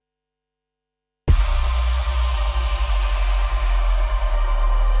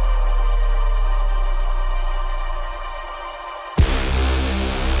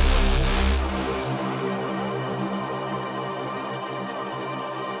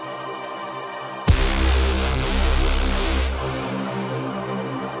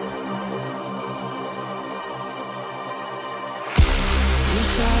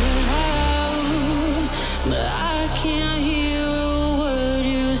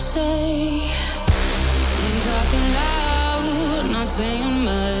saying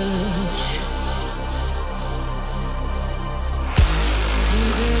much.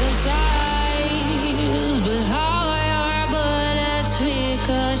 Criticize, but how your bullets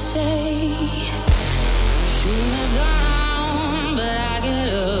ricochet. Shoot me down, but I get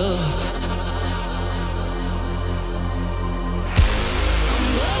up. I'm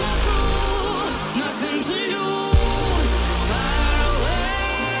bulletproof, nothing to lose. Far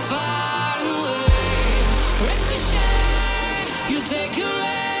away, far away. Ricochet, you take your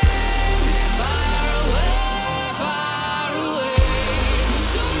aim. Far away, far away. You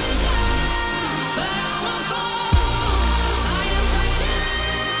shoot me down, but I'm on fire. I am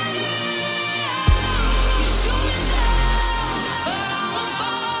titanium. You shoot me down, but I'm on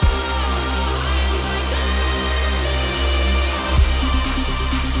fire. I am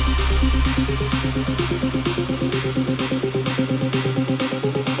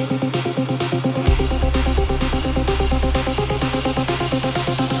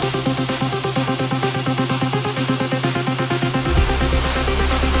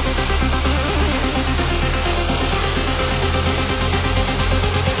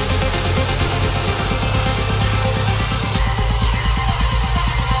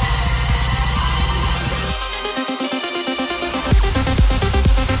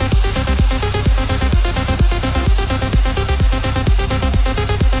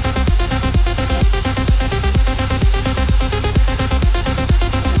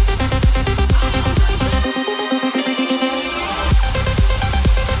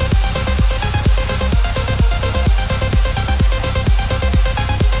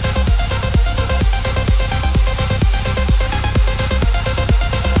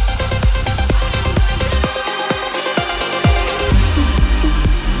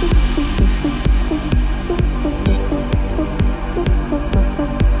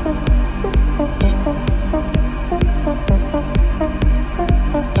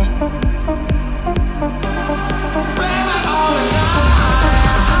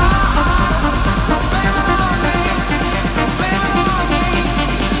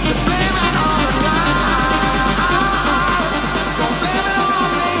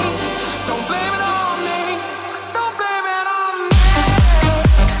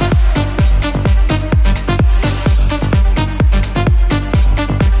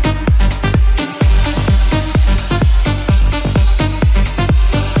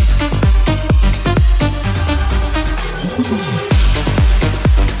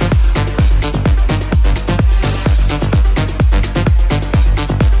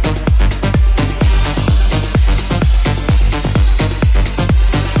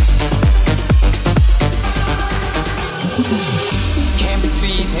Can't be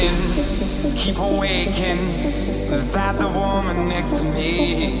sleeping, keep on waking without the woman next to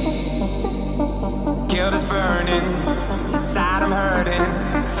me. Guilt is burning, inside I'm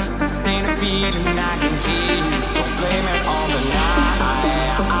hurting. This ain't a feeling I can keep. So blame it on the night.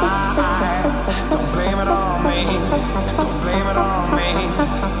 Don't blame it on me. Don't blame it on me.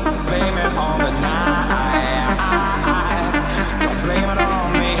 Blame it on the night. Don't blame it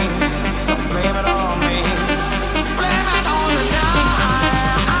on me. Don't blame it on me. Blame it on the night.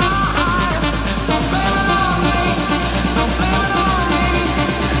 Don't blame it on me. Don't blame it on me.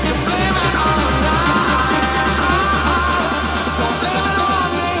 Don't blame it on the night. Don't blame it on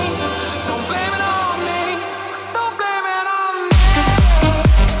me. Don't blame it on me. Don't blame it on me.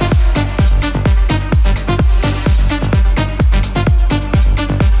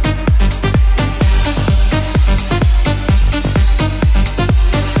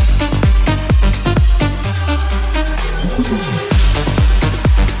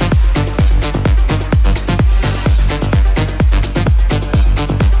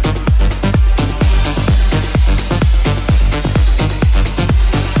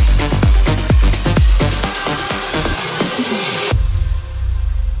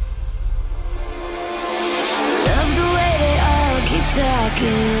 Love the way they all keep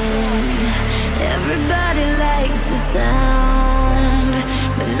talking. Everybody likes the sound,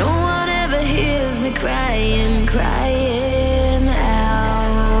 but no one ever hears me crying, crying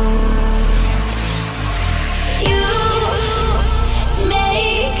out. You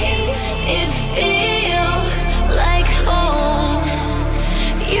make it feel like home.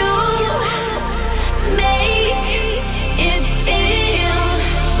 You make it feel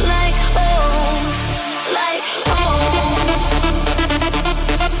like home, like home.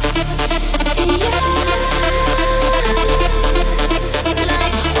 Yeah,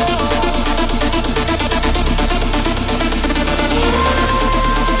 like home.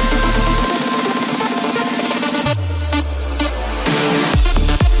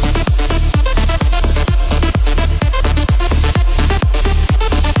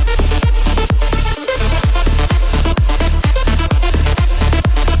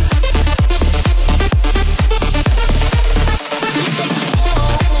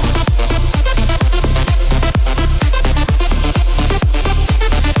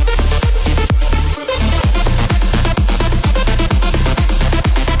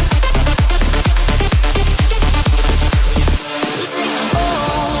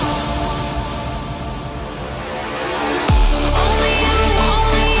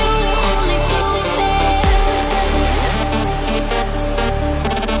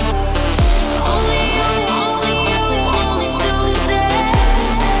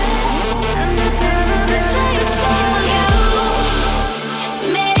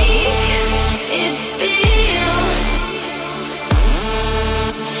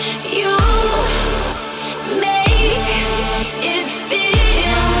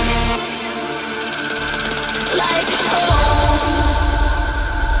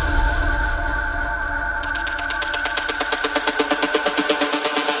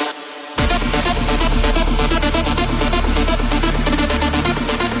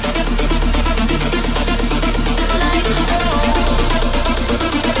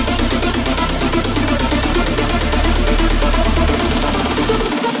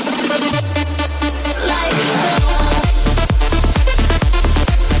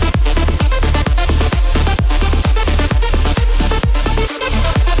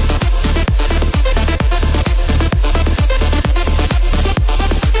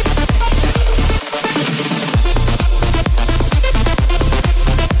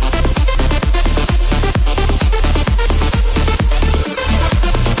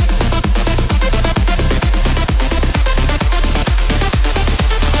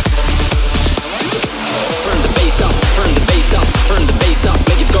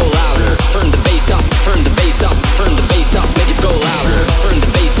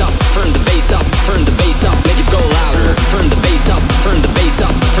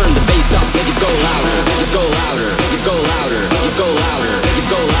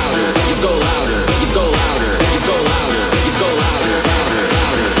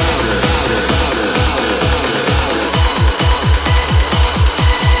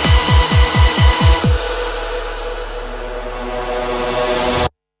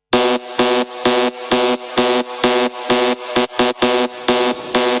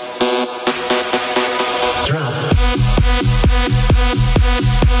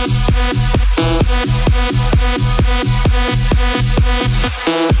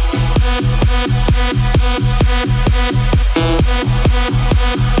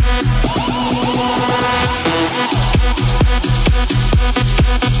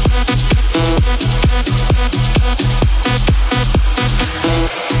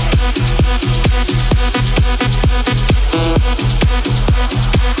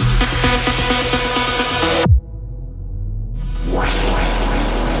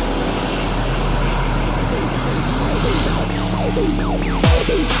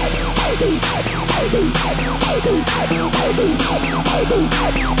 Turn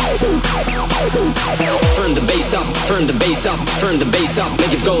the bass up, turn the bass up, turn the bass up,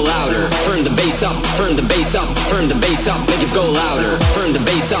 make it go louder. Turn the bass up, turn the bass up, turn the bass up, make it go louder. Turn the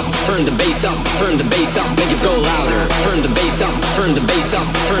bass up, turn the bass up, turn the bass up, make it go louder. Turn the bass up, turn the bass up,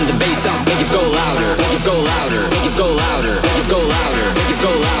 turn the bass up, make it go louder. Make it go louder, make it go louder, make it go louder, make it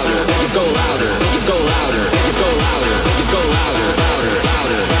go louder, make it go louder, make it go louder, make it go louder, make it go louder, louder,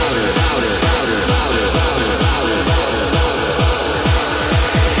 louder, louder, louder, louder, louder, louder, louder, louder.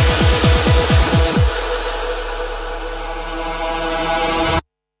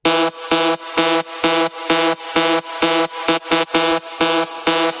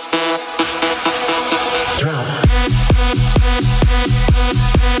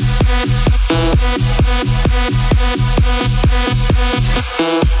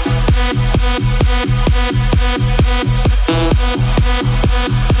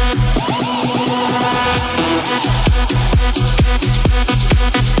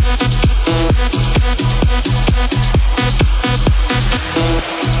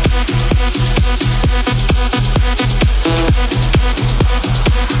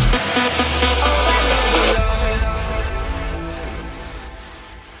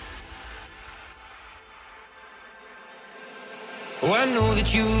 Oh, I know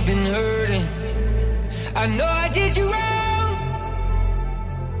that you've been hurting. I know I did you wrong,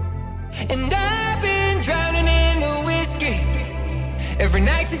 and I've been drowning in the whiskey every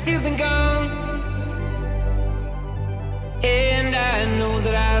night since you've been gone. And I know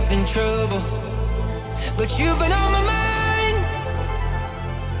that I've been trouble, but you've been on my mind,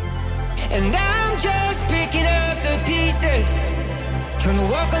 and I'm just picking up the pieces, trying to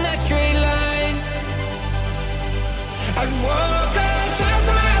walk on that straight line. I'd walk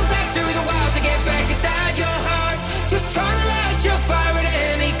 1,000 miles back through the wild to get back inside your heart, just trying to light your fire at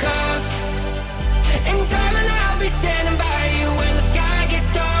any cost. And darling, I'll be standing by you when the sky gets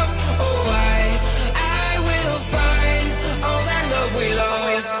dark. Oh, I will find all that love we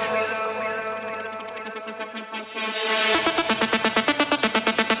lost.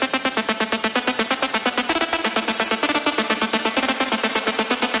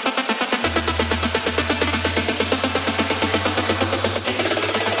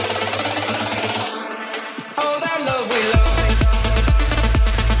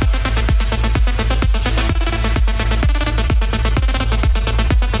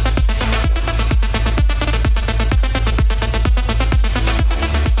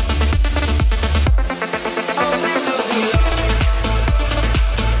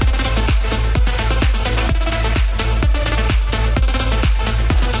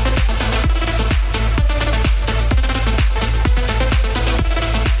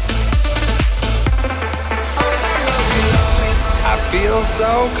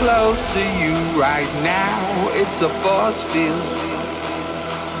 So close to you right now, it's a force field.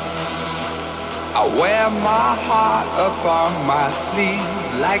 I wear my heart up on my sleeve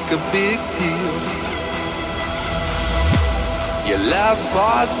like a big deal. Your love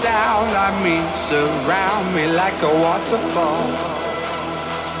pours down on me, surround me like a waterfall.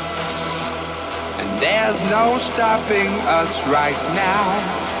 And there's no stopping us right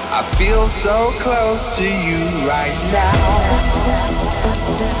now. I feel so close to you right now.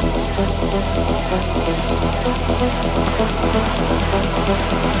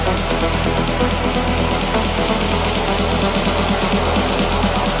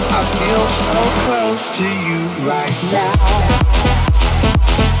 I feel so close to you right now.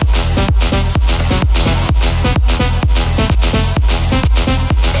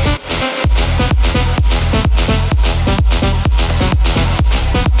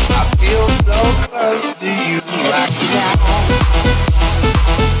 Close to you right now.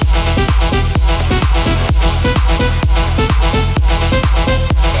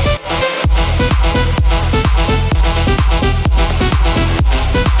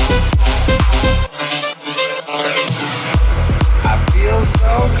 I feel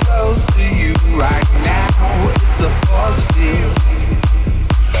so close to you right now. It's a force field.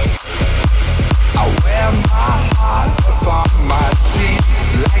 I wear my heart upon my sleeve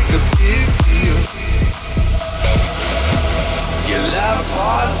like a big deal. Your love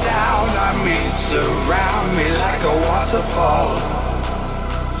pours down on me, surround me like a waterfall.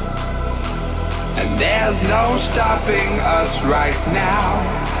 And there's no stopping us right now.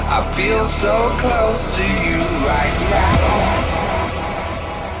 I feel so close to you right now.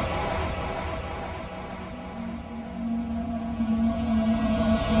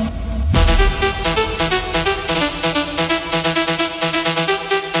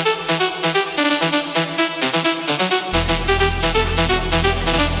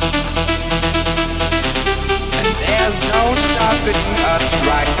 us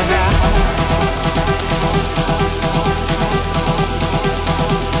right now.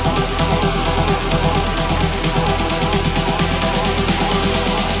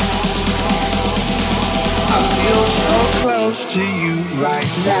 I feel so close to you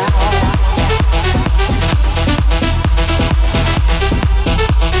right now.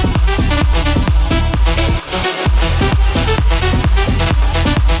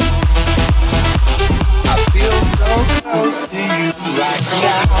 Close to you right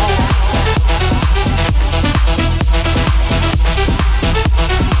now.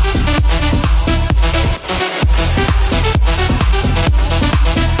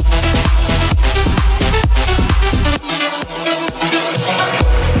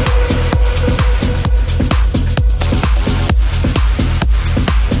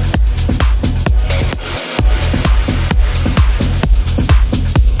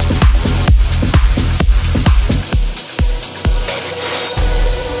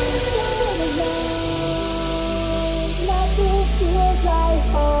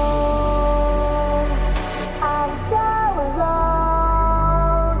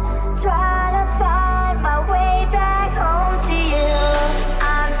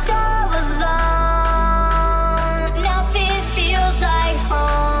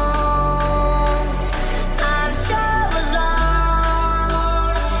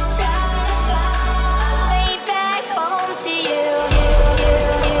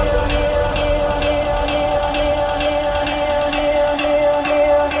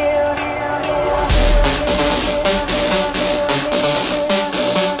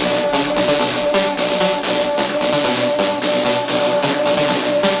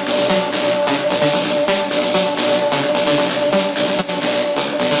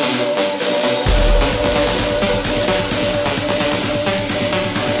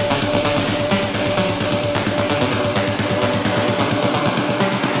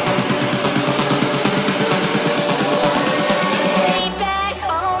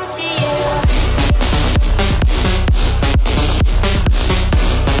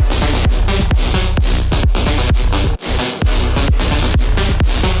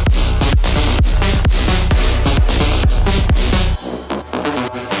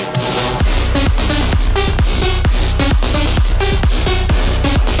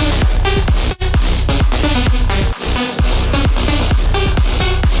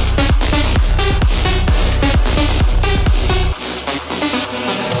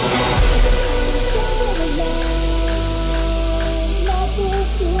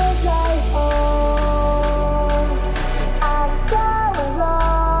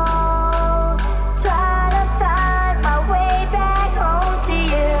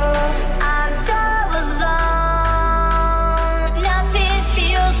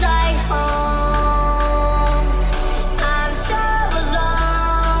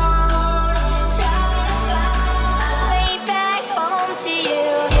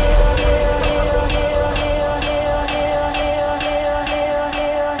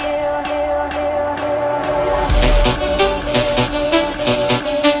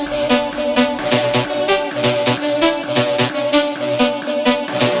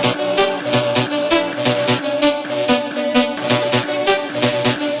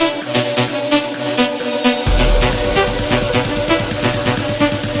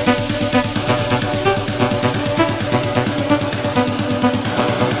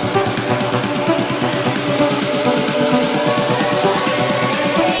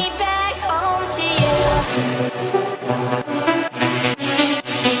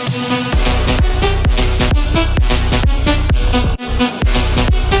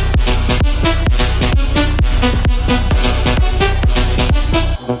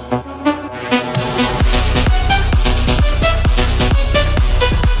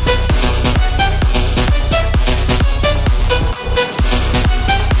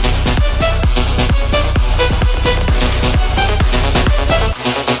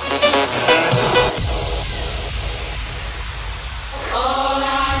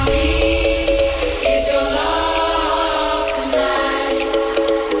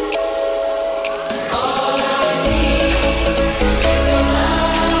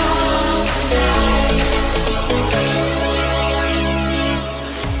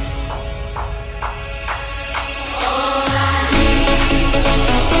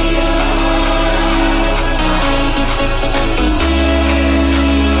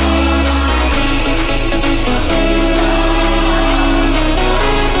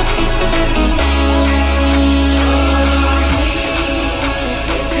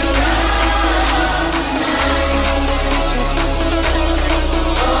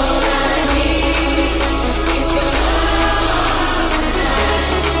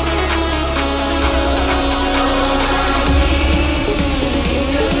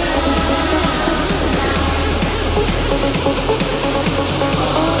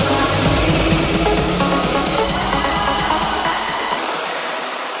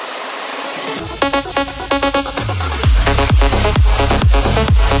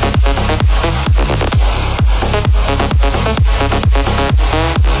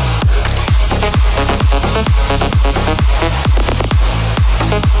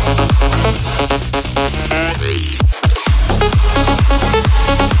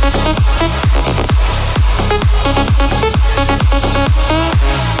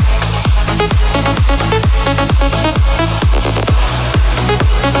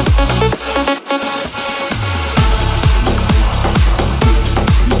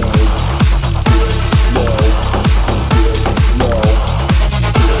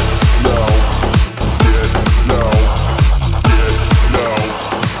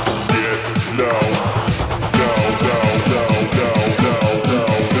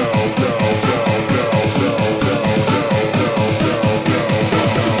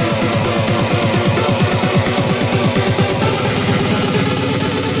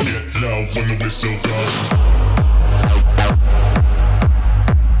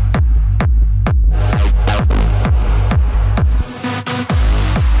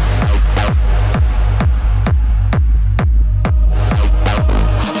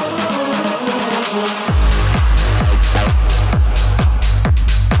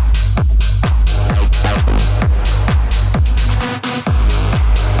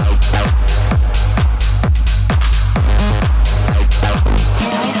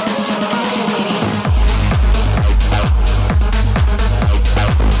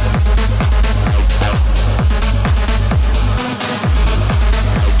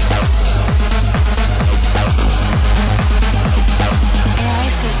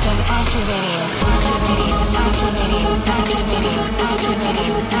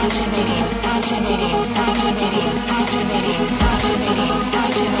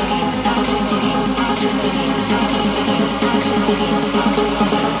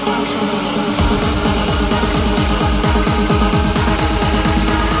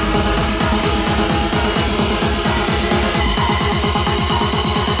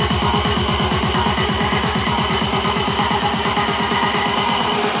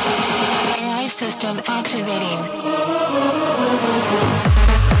 system activating.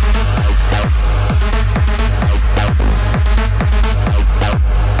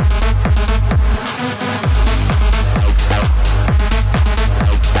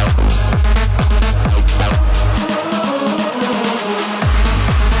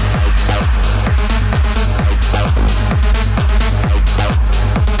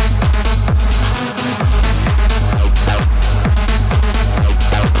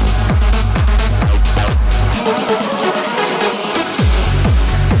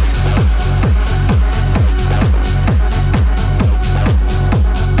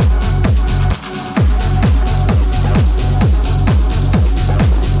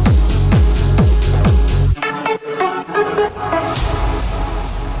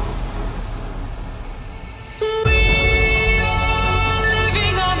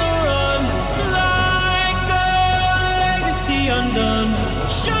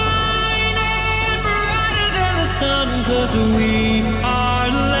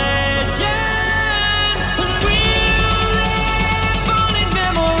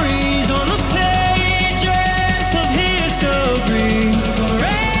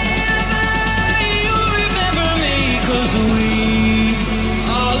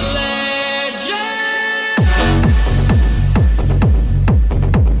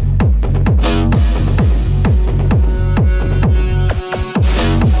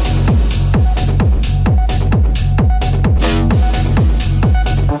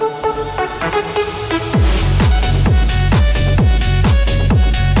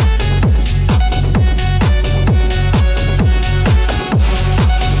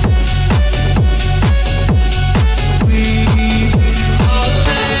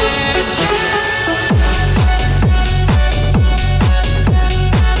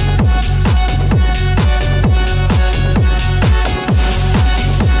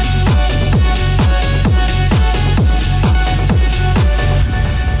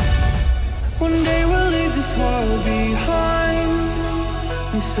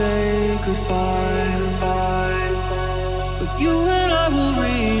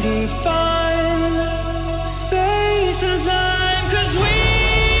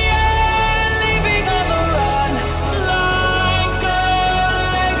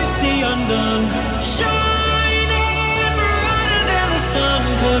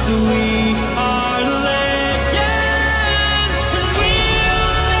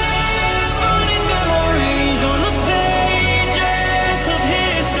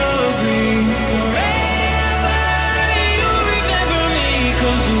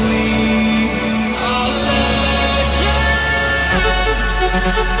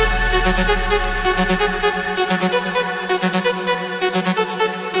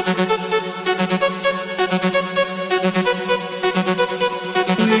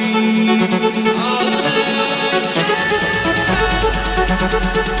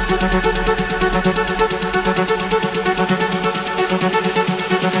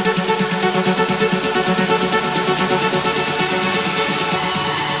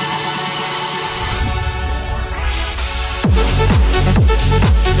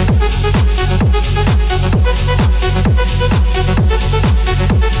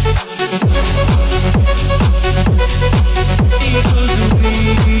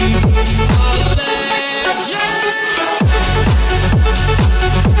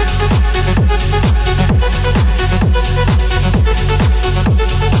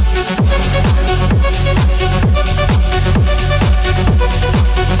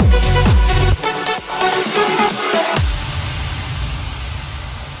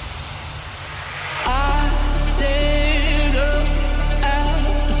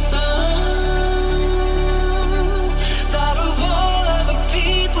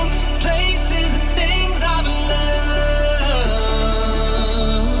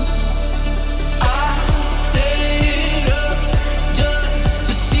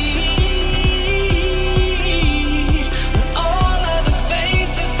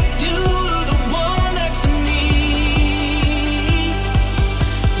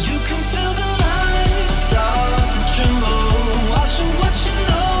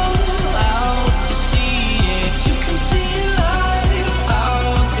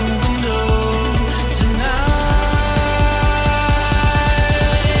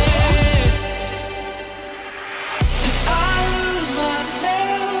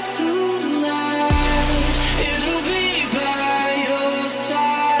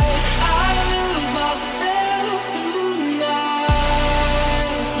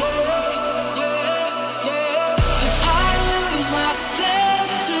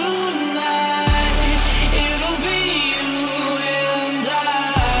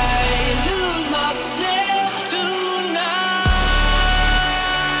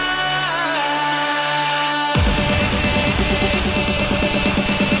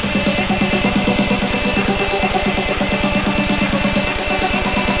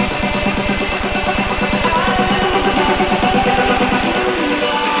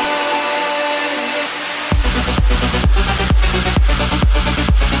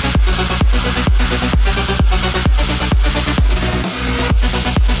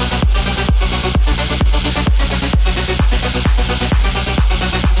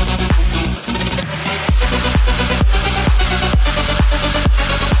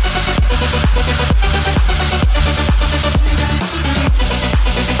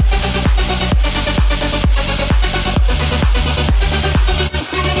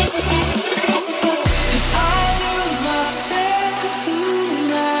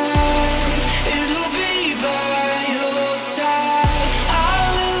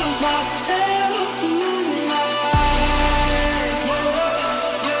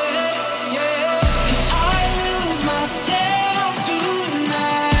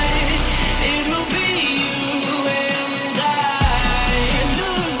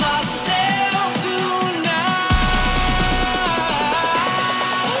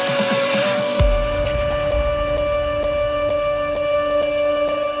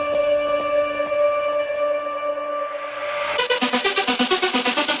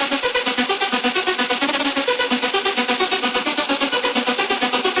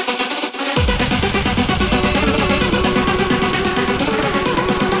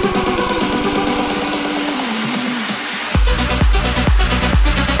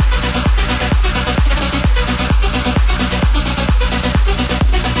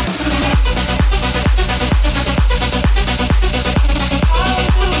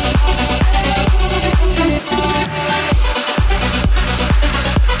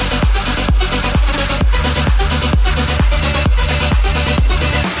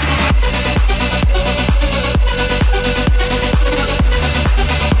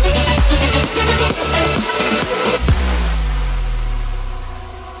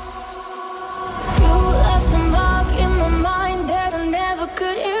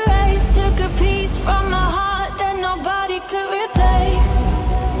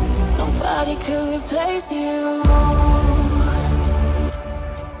 could replace you.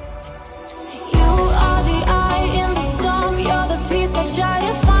 You are the eye in the storm. You're the peace I try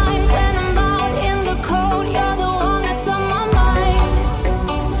to find when I'm out in the cold. You're the one that's on my mind.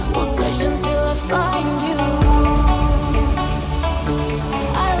 We'll search until I find you.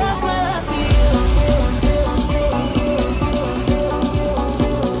 I lost my love to you.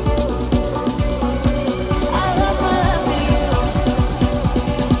 I lost my love to you.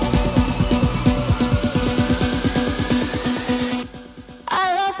 I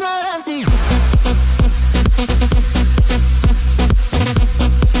lost my love to you.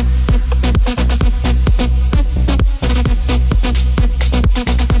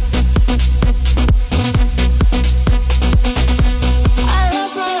 I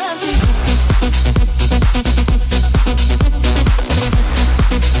lost my love to you.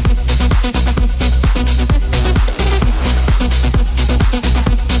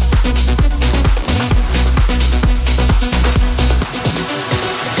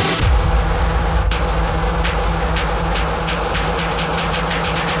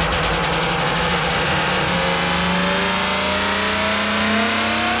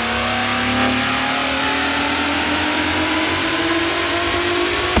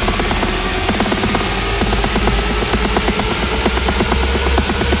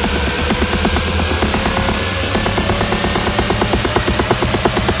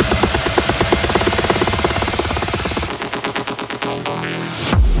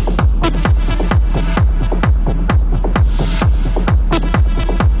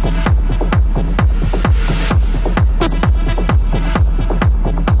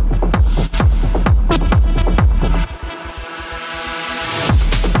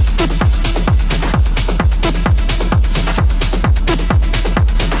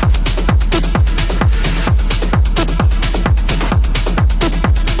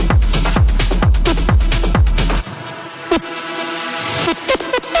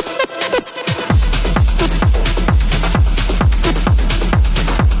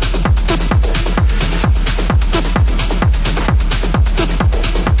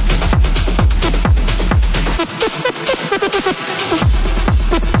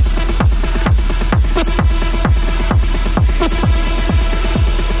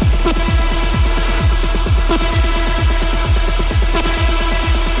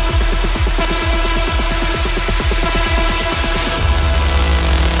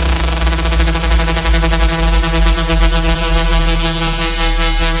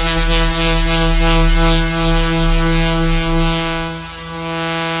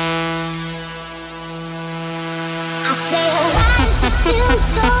 I say, why does it feel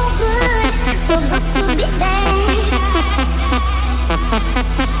so good to be there?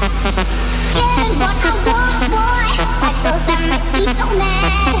 Getting what I want, boy. Why does that make you so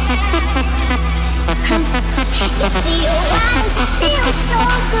mad? You see, why does it feel so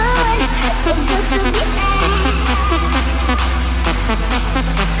good to be there?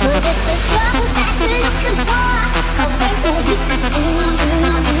 'Cause if there's trouble that you're looking for, I'll wait for you.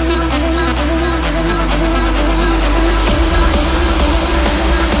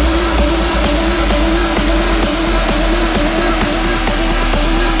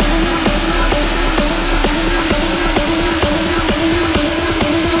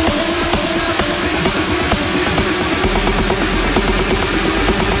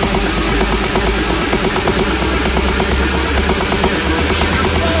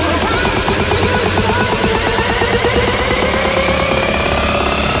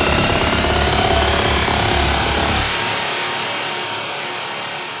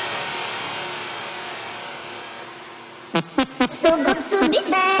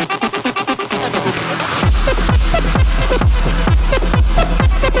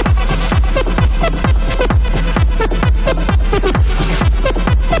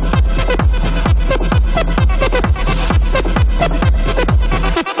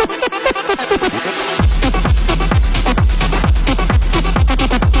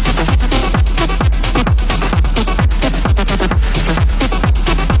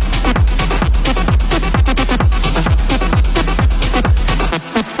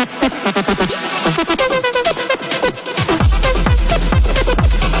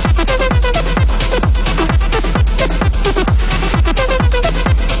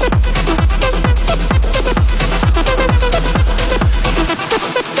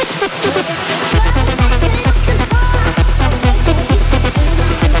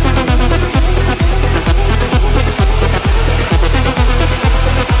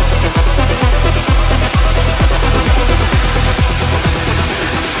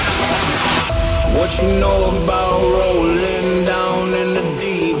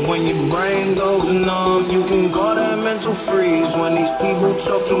 when your brain goes numb. You can call that mental freeze. When these people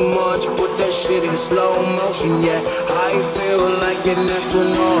talk too much, put that shit in slow motion. Yeah, I feel like an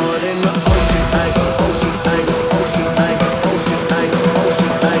astronaut in the ocean. Ocean, ocean, ocean, ocean, ocean,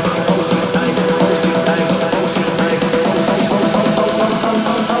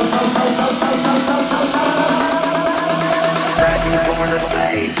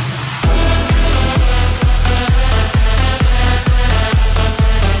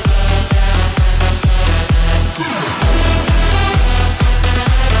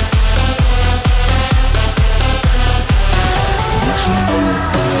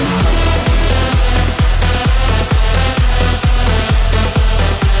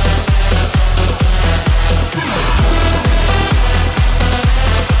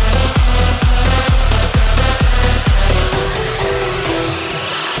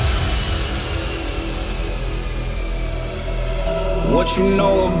 What you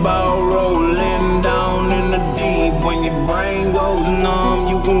know about rolling down in the deep? When your brain goes numb,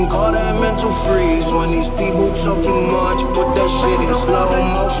 you can call that mental freeze. When these people talk too much, put that shit in slow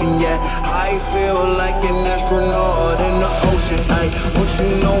motion. Yeah, I feel like an astronaut in the ocean. Ay, what you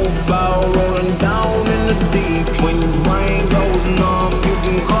know about rolling down in the deep? When your brain goes numb, you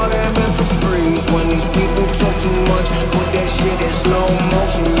can call that mental freeze. When these people talk too much, put that shit in slow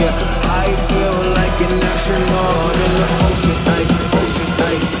motion. Yeah, I feel like an astronaut in the ocean. Ay, ocean,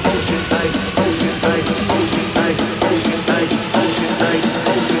 ay, ocean, ay, ocean, ay, ocean, ay, ocean, ay, ocean, ay,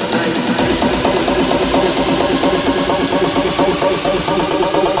 ocean, ay,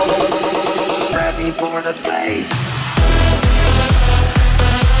 ready for the bass.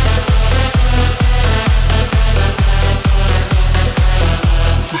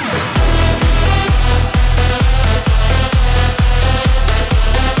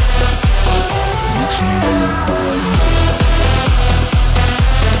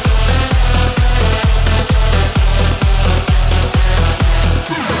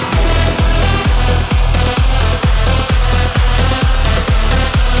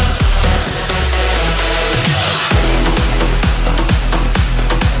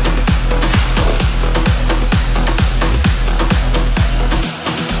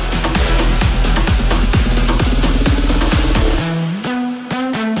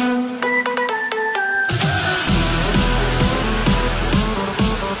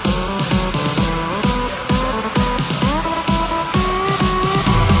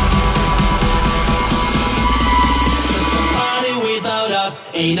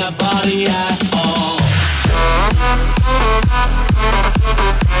 Ain't a body at all.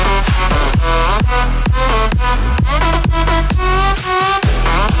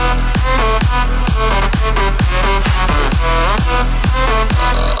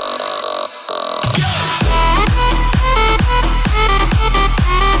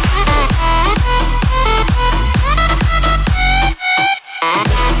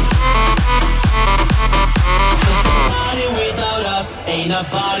 Ain't a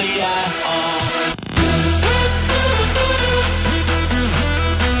body at all.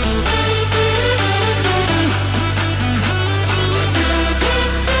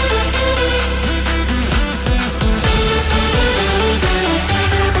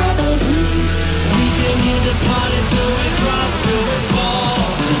 We can hit the party till we drop, till we fall.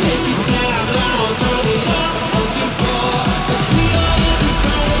 Take it down loud, turn it up, looking for. Cause we are in the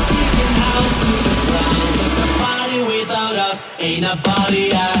crowd, kicking house to the ground. It's a party without us. Ain't a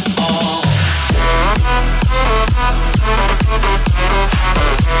body at all.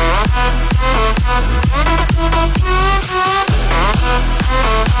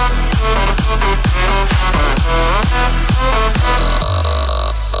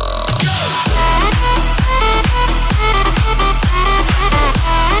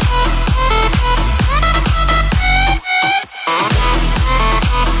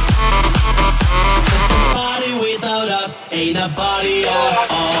 It's a party without us. Ain't a body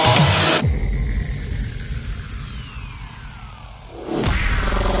at all.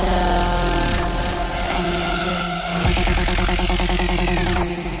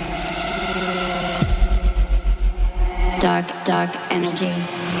 Dark energy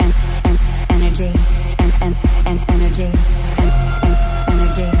and energy and energy and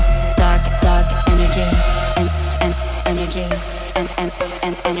energy. Dark energy and energy and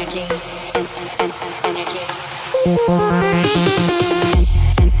energy and energy.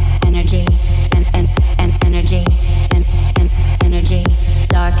 Energy and energy and energy.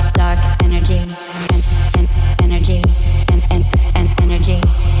 Dark energy and energy and energy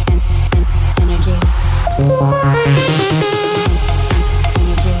and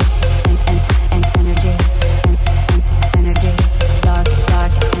energy.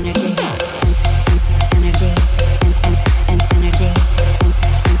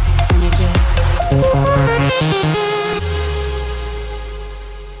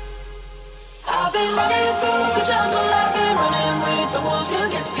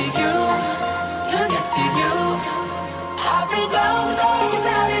 I'll be down the darkest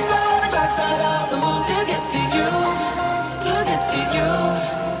alleys on the dark side of the moon to get to you, to get to you.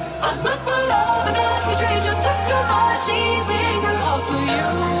 I look for love and every stranger took too much easy, but all for you,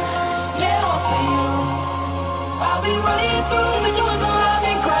 yeah, all for you. I'll be running through the jungle, I've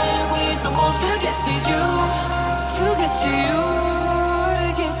been crying with the wolves to get to you, to get to you,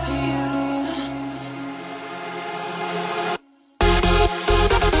 to get to you.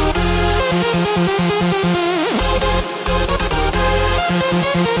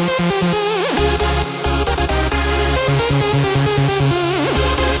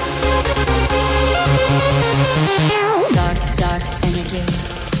 Dark energy.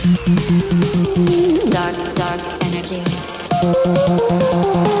 Dark energy.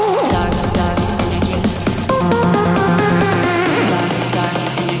 Dark energy. Dark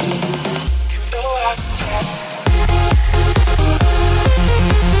energy.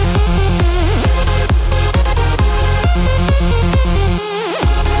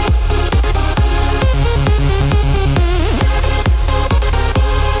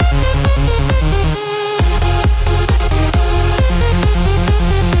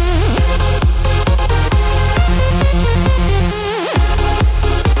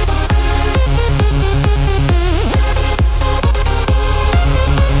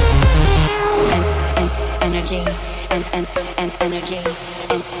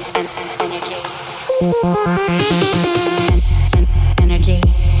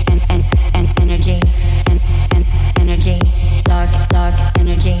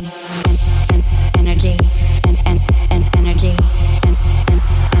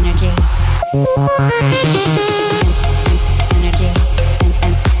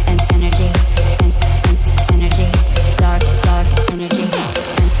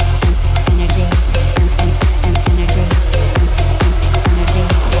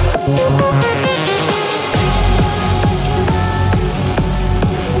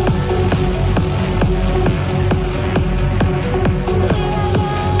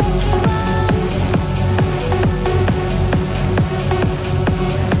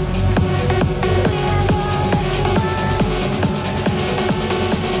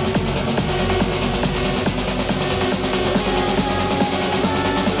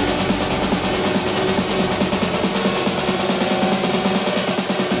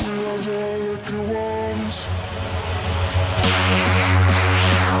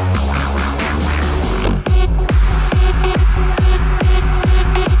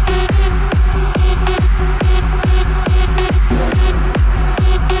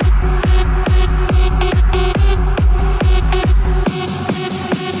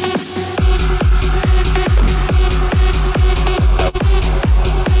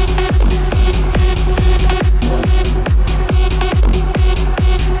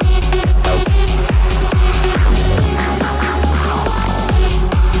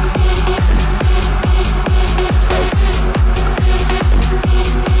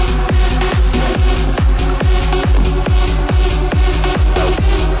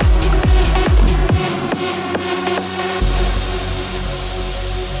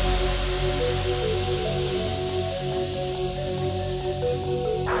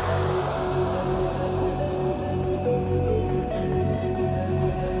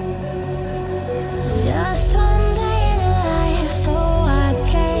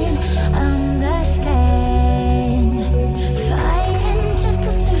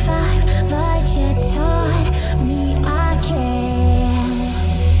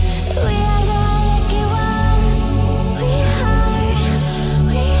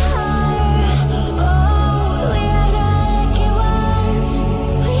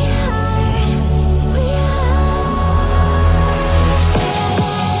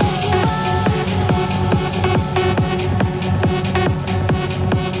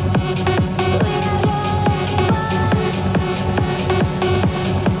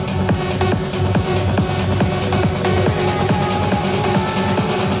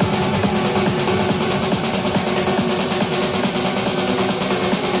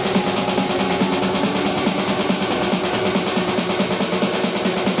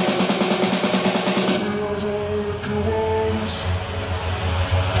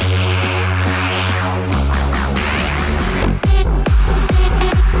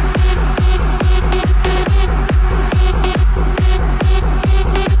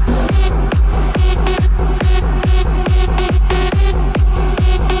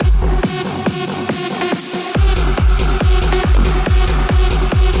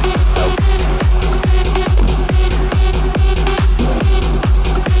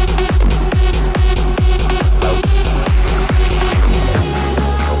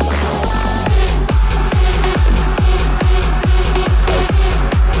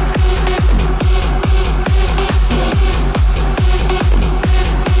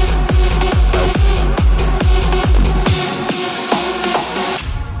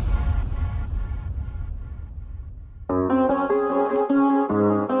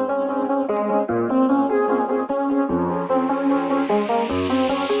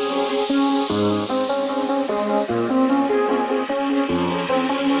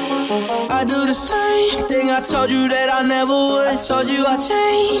 I do the same thing I told you that I never would. I told you I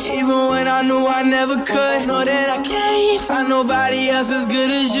changed, even when I knew I never could. Know that I can't find nobody else as good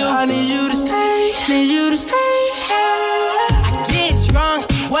as you. I need you to stay, need you to stay. I get drunk,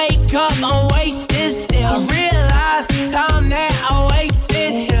 wake up, I'm wasted still. I realize the time that I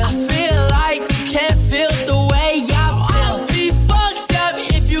wasted here. I feel like you can't feel the way I feel. I'll be fucked up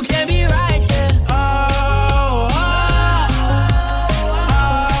if you can't be right here.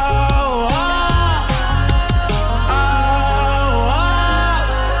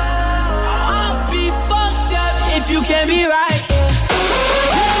 I'll be fucked up if you can't be right here.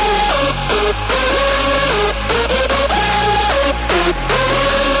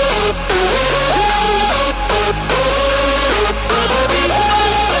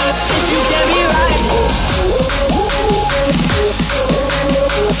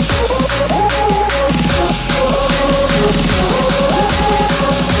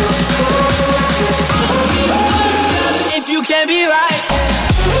 If you can't be right,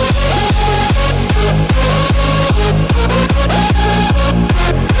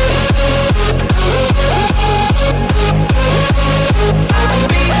 I'll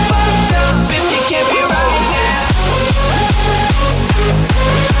be fucked up if you can't be right now.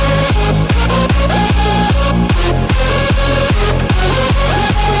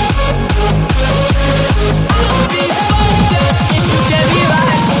 I'll be fucked up if you can't be right.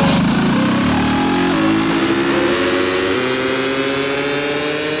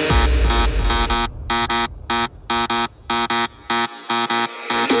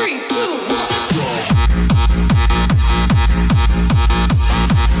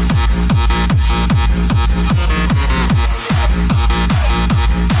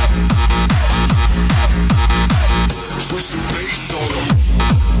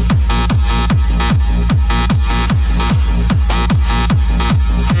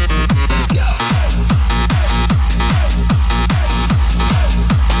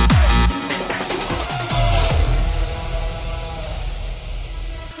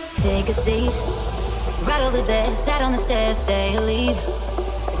 Take a seat, right over there. Sat on the stairs, stay or leave.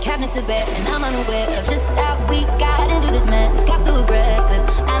 The cabinet's a bed, and I'm unaware of just how we got into this mess. Got so aggressive,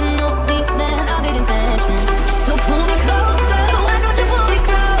 I know deep then I'll get intention. So pull me closer, why don't you pull me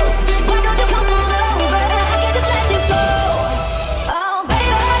close? Why don't you come on over? I can't just let you go. Oh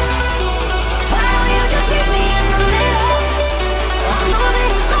baby, why don't you just meet me in the middle? I'm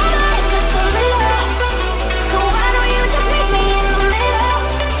losing my mind just a little. So why don't you just meet me in the middle?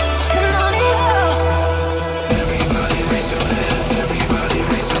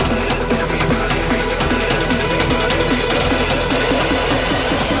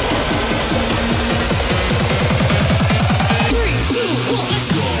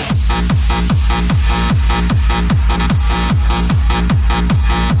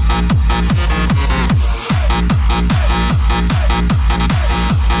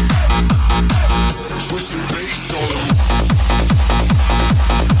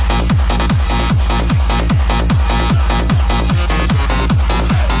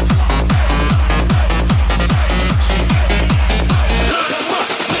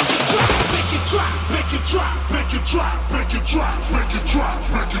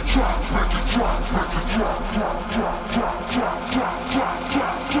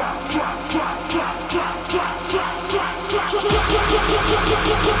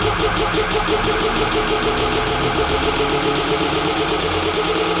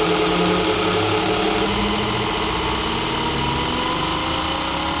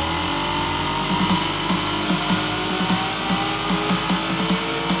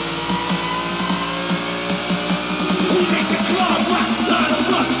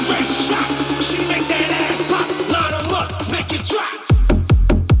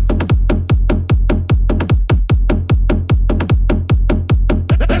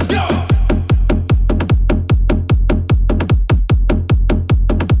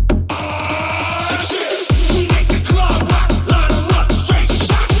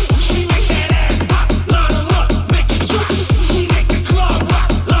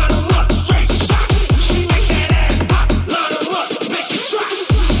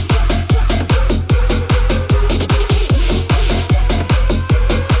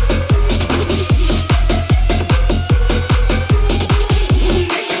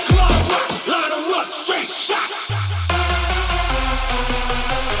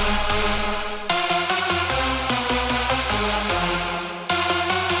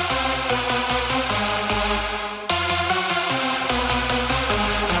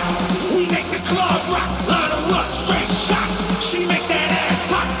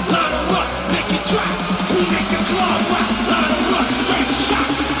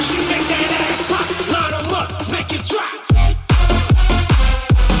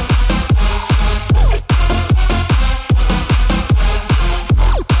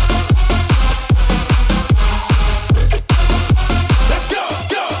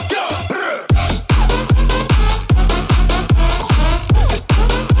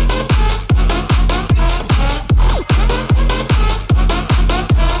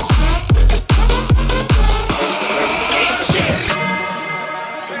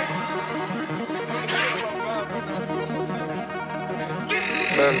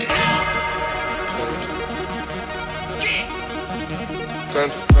 Panda.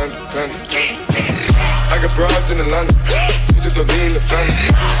 I got broads in Atlanta, bitches don't lean the family.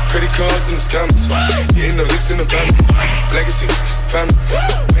 Credit cards in the scammers, getting the licks in the van. Legacies, family,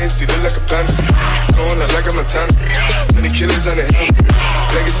 fancy, look like a panda. Going out like a Montana, many killers on the hand.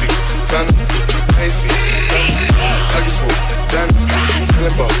 Legacies, family, fancy, family. I get smooth, Danny,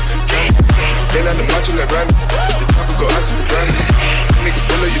 selling ball, candy. Then I'm the macho like Randy, the top will go out to the granny. Nigga,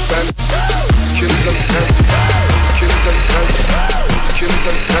 pull up your bandit. Killers understand, killers understand, killers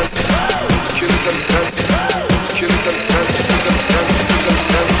understand, killers understand, killers understand, killers understand, killers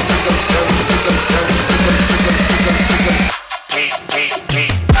understand, killers understand, killers understand, killers understand.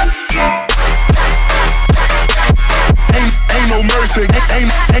 Ain't no mercy,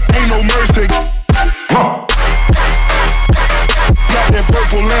 ain't no mercy. Got that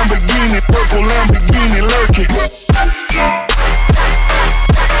purple Lamborghini lurking.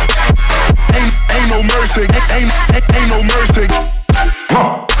 Ain't no mercy, ain't no mercy.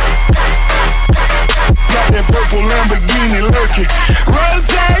 Got that purple Lamborghini lurking. Rose,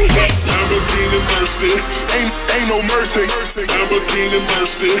 Lamborghini mercy, ain't no mercy. Lamborghini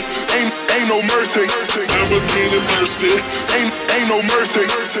mercy, ain't no mercy. Lamborghini mercy, ain't no mercy.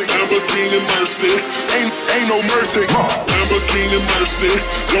 Lamborghini mercy, ain't no mercy. Lamborghini mercy,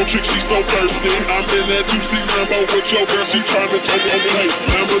 your chick she so thirsty. I'm in that 2C Lambo with your girl, she tryna jump on me.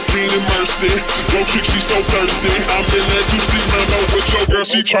 Lamborghini mercy, your chick she so thirsty. I'm in that 2C Lambo with your girl,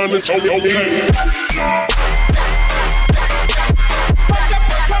 she tryna jump on me.